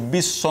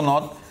 2024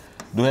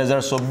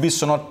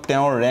 চনত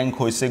তেওঁৰ ৰেংক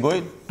হৈছে গৈ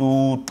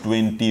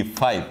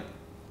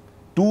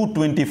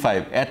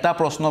 225 এটা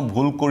প্ৰশ্ন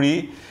ভুল কৰি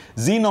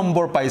যি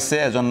নম্বৰ পাইছে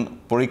এজন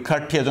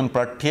পৰীক্ষাৰ্থী এজন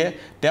প্ৰাৰ্থীয়ে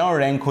তেওঁৰ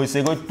ৰেংক হৈছে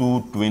গৈ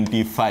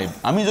 225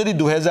 আমি যদি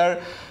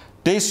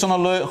 2023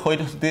 চনলৈ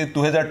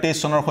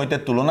 2023 চনৰ সৈতে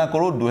তুলনা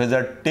কৰো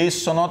 2023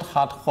 চনত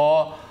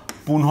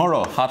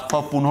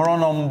 715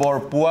 নম্বৰ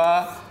পোৱা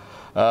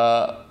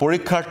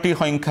পৰীক্ষাৰ্থীৰ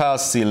সংখ্যা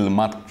আছিল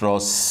মাত্ৰ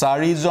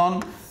 4 জন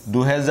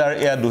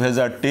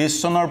 2023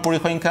 চনৰ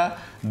পৰিসংখ্যা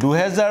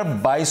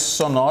 2022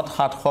 চনত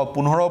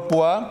 715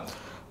 পোৱা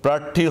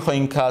প্ৰাৰ্থীৰ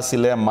সংখ্যা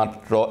আছিল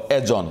মাত্ৰ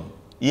 1 জন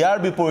ইয়াৰ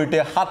বিপৰীতে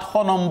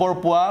 700 নম্বৰ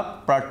পোৱা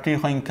প্ৰাৰ্থীৰ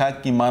সংখ্যা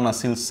কিমান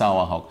আছিল চাও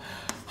আহক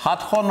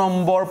 700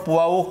 নম্বৰ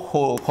পোৱাও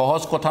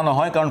সহজ কথা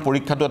নহয় কাৰণ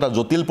পৰীক্ষাটো এটা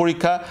জটিল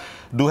পৰীক্ষা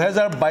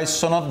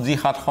 2022 চনত যি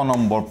 700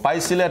 নম্বৰ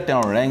পাইছিলে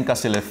তেওঁৰ ৰেংক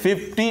আছিল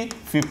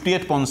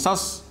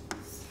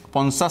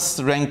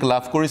 50 ৰেংক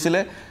লাভ কৰিছিলে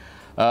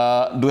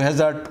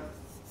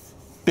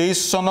 2023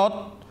 চনত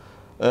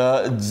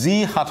যি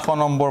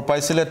 700 নম্বৰ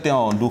পাইছিলে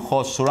তেওঁ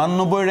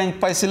 294 ৰেংক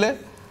পাইছিলে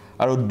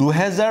আৰু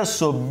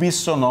 2024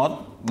 চনত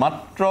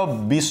মাত্ৰ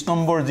 20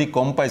 নম্বৰ যি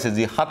কম পাইছে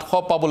যি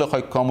 700 পাবলৈ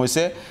সক্ষম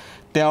হৈছে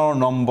তেওঁৰ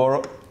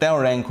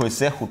ৰেংক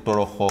হৈছে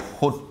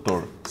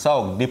 1770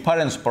 চাওক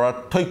ডিফাৰেন্স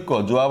পাৰ্থক্য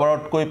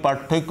যোৱাবাৰতকৈ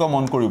পাৰ্থক্য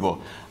মন কৰিব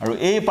আৰু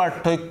এই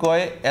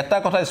পাৰ্থক্যই এটা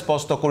কথা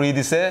স্পষ্ট কৰি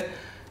দিছে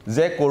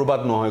যে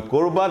কৰবাত নহয়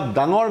কৰবাত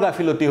ডাঙৰ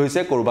গাফিলতি হৈছে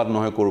কৰবাত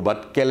নহয় কৰবাত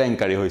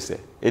কেলেংকাৰী হৈছে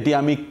এটি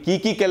আমি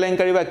কি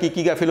কেলেংকাৰী বা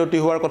কি গাফিলতি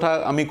হোৱাৰ কথা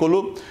আমি কলো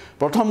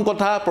প্ৰথম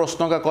কথা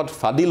প্ৰশ্নকাকত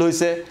ফাদিল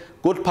হৈছে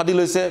কোট ফাদিল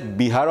হৈছে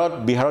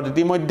বিহাৰত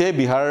ইতিমধ্যে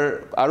বিহাৰ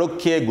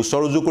আৰক্ষীয়ে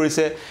গোচৰ ৰুজু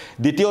কৰিছে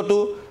দ্বিতীয়টো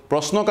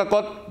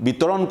প্ৰশ্নকাকত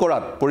বিতৰণ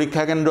কৰাত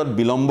পৰীক্ষা কেন্দ্ৰত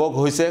বিলম্ব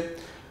হৈছে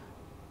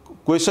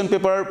কোৱেশ্চন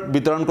পেপাৰ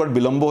বিতৰণ কৰাত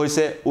বিলম্ব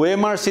হৈছে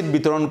ওএমআৰ সিট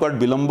বিতৰণ কৰাত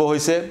বিলম্ব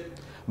হৈছে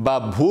বা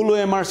ভুল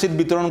ওএমআৰ সিট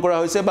বিতৰণ কৰা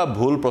হৈছে বা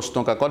ভুল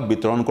প্ৰশ্নকাকত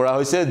বিতৰণ কৰা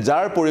হৈছে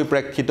যাৰ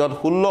পৰিপ্ৰেক্ষিতত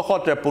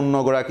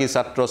 1653 গৰাকী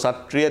ছাত্ৰ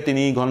ছাত্ৰীয়ে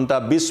 3 ঘণ্টা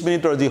 20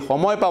 মিনিটৰ যি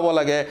সময় পাব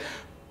লাগে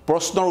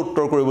প্ৰশ্নৰ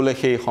উত্তৰ কৰিবলৈ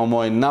সেই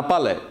সময়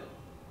নাপালে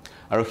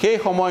আৰু সেই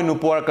সময়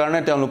নোপোৱাৰ কাৰণে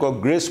তেওঁলোকক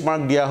গ্ৰেছ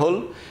মাৰ্ক দিয়া হ'ল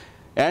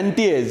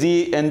NTA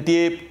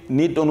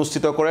NEET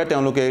অনুষ্ঠিত কৰে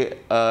তেওঁলোকে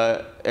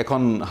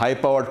এখন হাই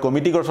পাৱাৰ্ড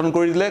কমিটি গঠন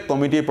কৰি দিলে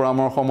কমিটিৰ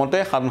পৰামৰ্শ মতে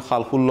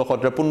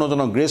 1653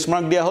 জনক গ্ৰেছ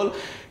মাৰ্ক দিয়া হ'ল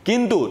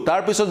কিন্তু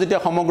তাৰ পিছত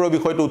যেতিয়া সমগ্ৰ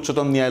বিষয়টো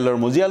উচ্চতম ন্যায়ালয়ৰ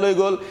মজিয়ালৈ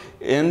গ'ল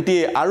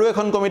NTA আৰু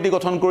এখন কমিটি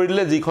গঠন কৰি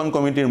দিলে যিখন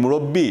কমিটিৰ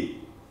মুৰব্বী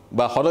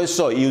বা সদস্য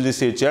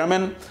ইউজিচিৰ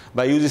চেয়াৰম্যান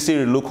বা ইউজিচিৰ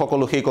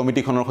লোকসকল সেই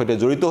কমিটিখনৰ সৈতে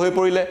জড়িত হৈ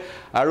পৰিলে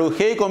আৰু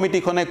সেই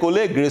কমিটিখনে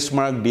ক'লে গ্ৰেছ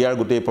মাৰ্ক দিয়াৰ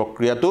গোটেই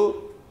প্ৰক্ৰিয়াটো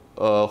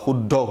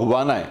শুদ্ধ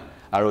হোৱা নাই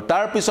আৰু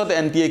তাৰ পিছত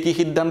NTA কি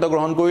সিদ্ধান্ত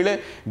গ্ৰহণ কৰিলে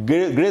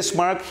গ্ৰেছ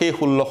মাৰ্ক সেই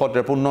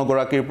 1653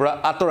 গৰাকীৰ পৰা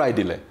আতৰাই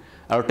দিলে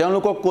আৰু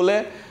তেওঁলোকক ক'লে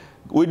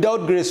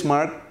উইদাউট গ্ৰেছ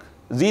মাৰ্ক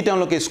যি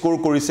তেওঁলোকে স্কোৰ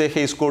কৰিছে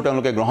সেই স্কোৰ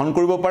তেওঁলোকে গ্ৰহণ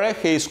কৰিব পাৰে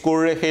সেই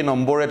স্কোৰৰে সেই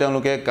নম্বৰে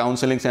তেওঁলোকে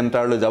কাউন্সেলিং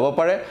চেণ্টাৰলৈ যাব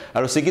পাৰে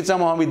আৰু চিকিৎসা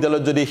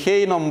মহাবিদ্যালয়ত যদি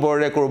সেই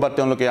নম্বৰে কৰবাত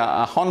তেওঁলোকে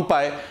আসন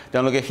পায়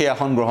তেওঁলোকে সেই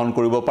আসন গ্ৰহণ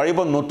কৰিব পাৰিব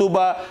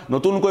নতুবা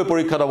নতুনকৈ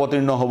পৰীক্ষাত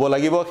অৱতীৰ্ণ হ'ব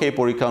লাগিব সেই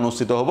পৰীক্ষা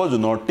অনুষ্ঠিত হ'ব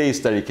জুনৰ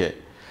 23 তাৰিখে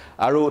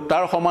আৰু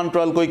তাৰ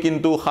সমান্তৰালকৈ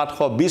কিন্তু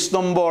 720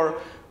 নম্বৰ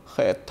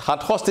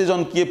 67 জন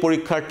কি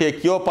পৰীক্ষাৰ্থীয়ে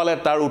কিয় পালে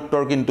তাৰ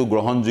উত্তৰ কিন্তু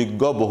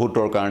গ্ৰহণযোগ্য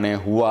বহুতৰ কাৰণে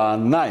হোৱা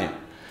নাই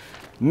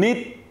NEET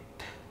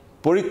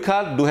পৰীক্ষা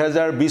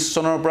 2020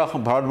 চনৰ পৰা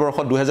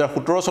ভাৰতবৰ্ষত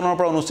 2017 চনৰ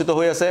পৰা অনুষ্ঠিত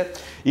হৈ আছে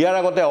ইয়াৰ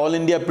আগতে all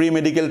India pre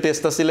medical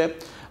test আছিল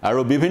আৰু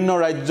বিভিন্ন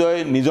ৰাজ্যই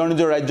নিজৰ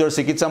ৰাজ্যৰ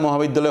চিকিৎসা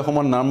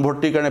মহাবিদ্যালয়সমূহত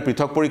নামভৰ্তিৰ কাৰণে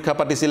পৃথক পৰীক্ষা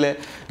পাতিছিল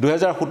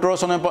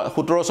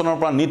 2017 চনৰ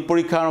পৰা NEET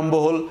পৰীক্ষা আৰম্ভ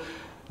হ'ল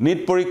NEET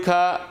পৰীক্ষা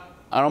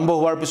আৰম্ভ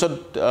হোৱাৰ পিছত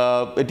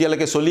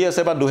এতিয়ালৈকে চলি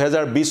আছে বা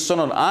 2020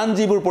 চনত আন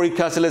যিবোৰ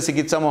পৰীক্ষা আছিল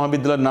চিকিৎসা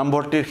মহাবিদ্যালয়ত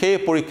নামভৰ্তিৰ সেই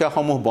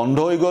পৰীক্ষাসমূহ বন্ধ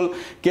হৈ গ'ল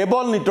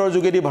কেৱল নিটৰ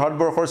যোগেদি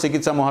ভাৰতবৰ্ষৰ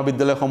চিকিৎসা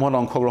মহাবিদ্যালয়সমূহত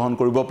অংশগ্ৰহণ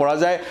কৰিব পৰা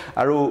যায়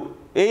আৰু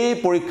এই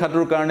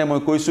পৰীক্ষাটোৰ কাৰণে মই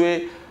কৈছোৱে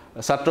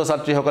ছাত্ৰ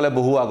ছাত্ৰীসকলে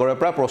বহু আগৰে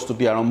পৰা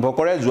প্ৰস্তুতি আৰম্ভ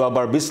কৰে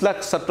যোৱাবাৰ 20 লাখ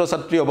ছাত্ৰ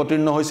ছাত্ৰী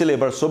অৱতীৰ্ণ হৈছিল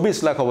এবাৰ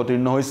 24 লাখ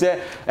অৱতীৰ্ণ হৈছে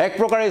এক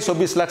প্ৰকাৰে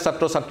 24 লাখ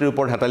ছাত্ৰ ছাত্ৰীৰ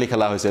ওপৰত হেতালি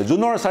খেলা হৈছে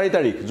জুনৰ 4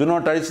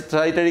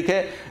 তাৰিখে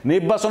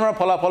নিৰ্বাচনৰ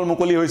ফলাফল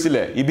মুকলি হৈছিল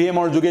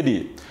ইভিএমৰ যোগেদি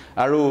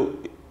আৰু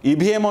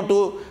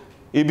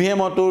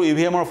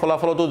ইভিএমৰ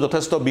ফলাফলতো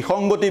যথেষ্ট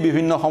বিসংগতি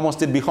বিভিন্ন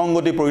সমষ্টিত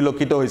বিসংগতি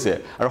পৰিলক্ষিত হৈছে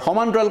আৰু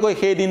সমান্তৰালকৈ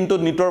সেই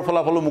দিনটোত নিটৰ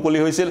ফলাফল মুকলি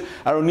হৈছিল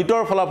আৰু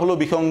নিটৰ ফলাফল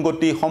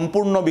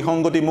সম্পূৰ্ণ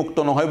বিসংগতি মুক্ত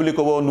নহয় বুলি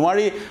ক'ব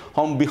নোৱাৰি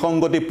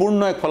বিসংগতিপূৰ্ণ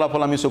এক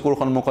ফলাফল আমি চকুৰ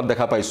সন্মুখত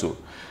দেখা পাইছো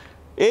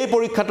এই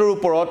পৰীক্ষাটোৰ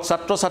ওপৰত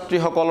ছাত্ৰ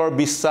ছাত্ৰীসকলৰ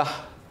বিশ্বাস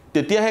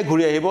তেতিয়াহে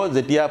ঘূৰি আহিব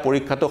যেতিয়া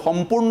পৰীক্ষাটো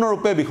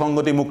সম্পূৰ্ণৰূপে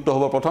বিসংগতি মুক্ত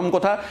হ'ব প্ৰথম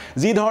কথা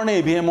যি ধৰণে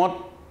ইভিএমত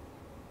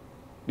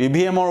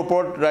ইভিএমৰ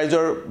ওপৰত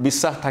ৰাইজৰ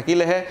বিশ্বাস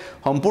থাকিলেহে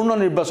সম্পূৰ্ণ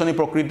নিৰ্বাচনী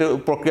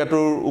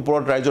প্ৰক্ৰিয়াটোৰ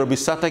ওপৰত ৰাইজৰ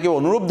বিশ্বাস থাকিব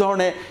অনুৰূপ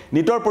ধৰণে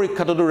নিটৰ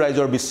পৰীক্ষাটোতো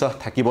ৰাইজৰ বিশ্বাস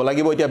থাকিব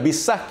লাগিব এতিয়া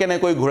বিশ্বাস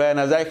কেনেকৈ ঘূৰাই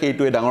নাযায়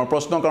সেইটোৱে ডাঙৰ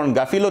প্ৰশ্ন কাৰণ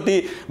গাফিলতি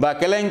বা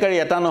কেলেংকাৰী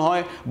এটা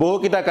নহয়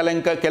বহুকিটা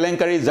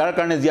কেলেংকাৰী যাৰ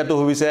কাৰণে জিয়াটো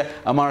হৈছে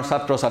আমাৰ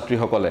ছাত্ৰ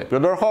ছাত্ৰীসকলে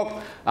প্ৰিয় দৰ্শক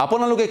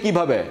আপোনালোকে কি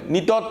ভাবে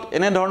নিটত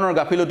এনে ধৰণৰ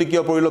গাফিলতি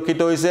কিয়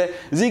পৰিলক্ষিত হৈছে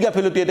যি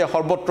গাফিলতি এতিয়া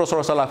সৰ্বত্ৰ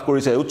চৰ্চা লাভ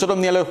কৰিছে উচ্চতম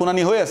ন্যায়ালয়ৰ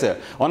শুনানি হৈ আছে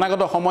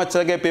অনাগত সময়ত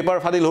চাগে পেপাৰ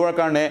ফাদিল হোৱাৰ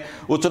কাৰণে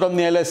উচ্চতম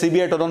ন্যায়ালয়ে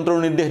সিবিআই তদন্তৰ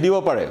নিৰ্দেশ দিব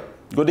পাৰে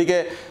গতিকে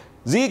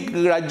যি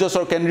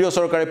কেন্দ্ৰীয়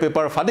চৰকাৰে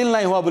পেপাৰ ফাদিল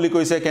নাই হোৱা বুলি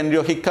কৈছে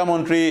কেন্দ্ৰীয় শিক্ষা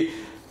মন্ত্ৰী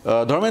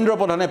ধৰ্মেন্দ্ৰ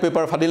প্ৰধানে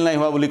পেপাৰ ফাদিল নাই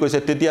হোৱা বুলি কৈছে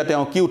তেতিয়া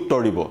তেওঁ কি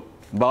উত্তৰ দিব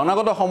বা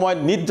অনাগত সময়ত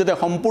নিট যাতে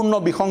সম্পূৰ্ণ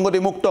বিসংগতি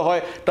মুক্ত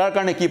হয় তাৰ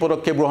কাৰণে কি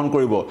পদক্ষেপ গ্ৰহণ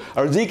কৰিব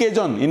আৰু যি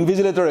কেজন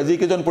ইনভিজিলেটৰে যি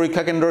কেজন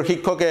পৰীক্ষা কেন্দ্ৰৰ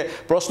শিক্ষকে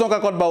প্ৰশ্ন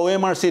কাকত বা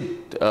ওএমআৰ সিট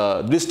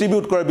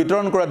ডিস্ট্ৰিবিউট কৰা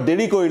বিতৰণ কৰাত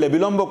দেৰি কৰিলে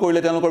বিলম্ব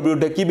কৰিলে তেওঁলোকৰ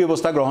বিৰুদ্ধে কি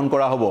ব্যৱস্থা গ্ৰহণ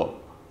কৰা হ'ব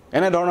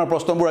এনে ধৰণৰ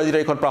প্ৰশ্নবোৰ আজি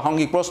তাৰিখত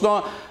প্ৰাসংগিক প্ৰশ্ন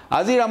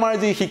আজিৰ আমাৰ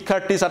যি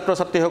শিক্ষাৰ্থী ছাত্ৰ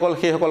ছাত্ৰীসকল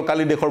সেইসকল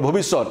কালি দেশৰ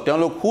ভৱিষ্যত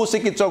তেওঁলোক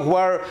সুচিকিৎসক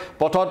হোৱাৰ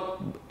পথত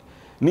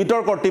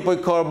নিটৰ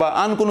কৰ্তৃপক্ষ বা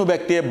আন কোনো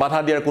ব্যক্তিয়ে বাধা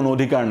দিয়াৰ কোনো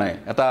অধিকাৰ নাই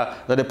এটা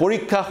যাতে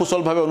পৰীক্ষা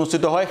সুচলভাৱে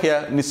অনুষ্ঠিত হয় সেয়া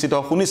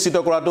সুনিশ্চিত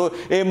কৰাটো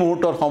এই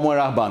মুহূৰ্তত সময়ৰ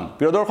আহ্বান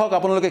প্ৰিয় দৰ্শক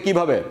আপোনালোকে কি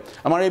ভাবে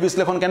আমাৰ এই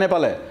বিশ্লেষণ কেনে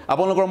পালে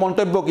আপোনালোকৰ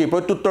মন্তব্য কি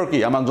প্ৰত্যুত্তৰ কি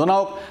আমাক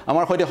জনাওক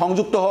আমাৰ সৈতে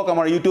সংযুক্ত হওক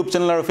আমাৰ ইউটিউব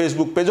চেনেল আৰু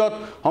ফেচবুক পেজত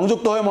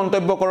সংযুক্ত হৈ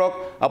মন্তব্য কৰক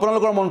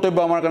আপোনালোকৰ মন্তব্য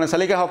আমাৰ কাৰণে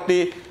চালিকা শক্তি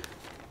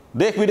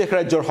দেশ বিদেশ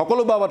ৰাজ্যৰ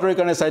সকলো বাতৰিৰ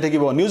কাৰণে চাই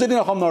থাকিব নিউজ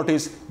 18 অসম নৰ্থ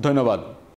ইষ্ট ধন্যবাদ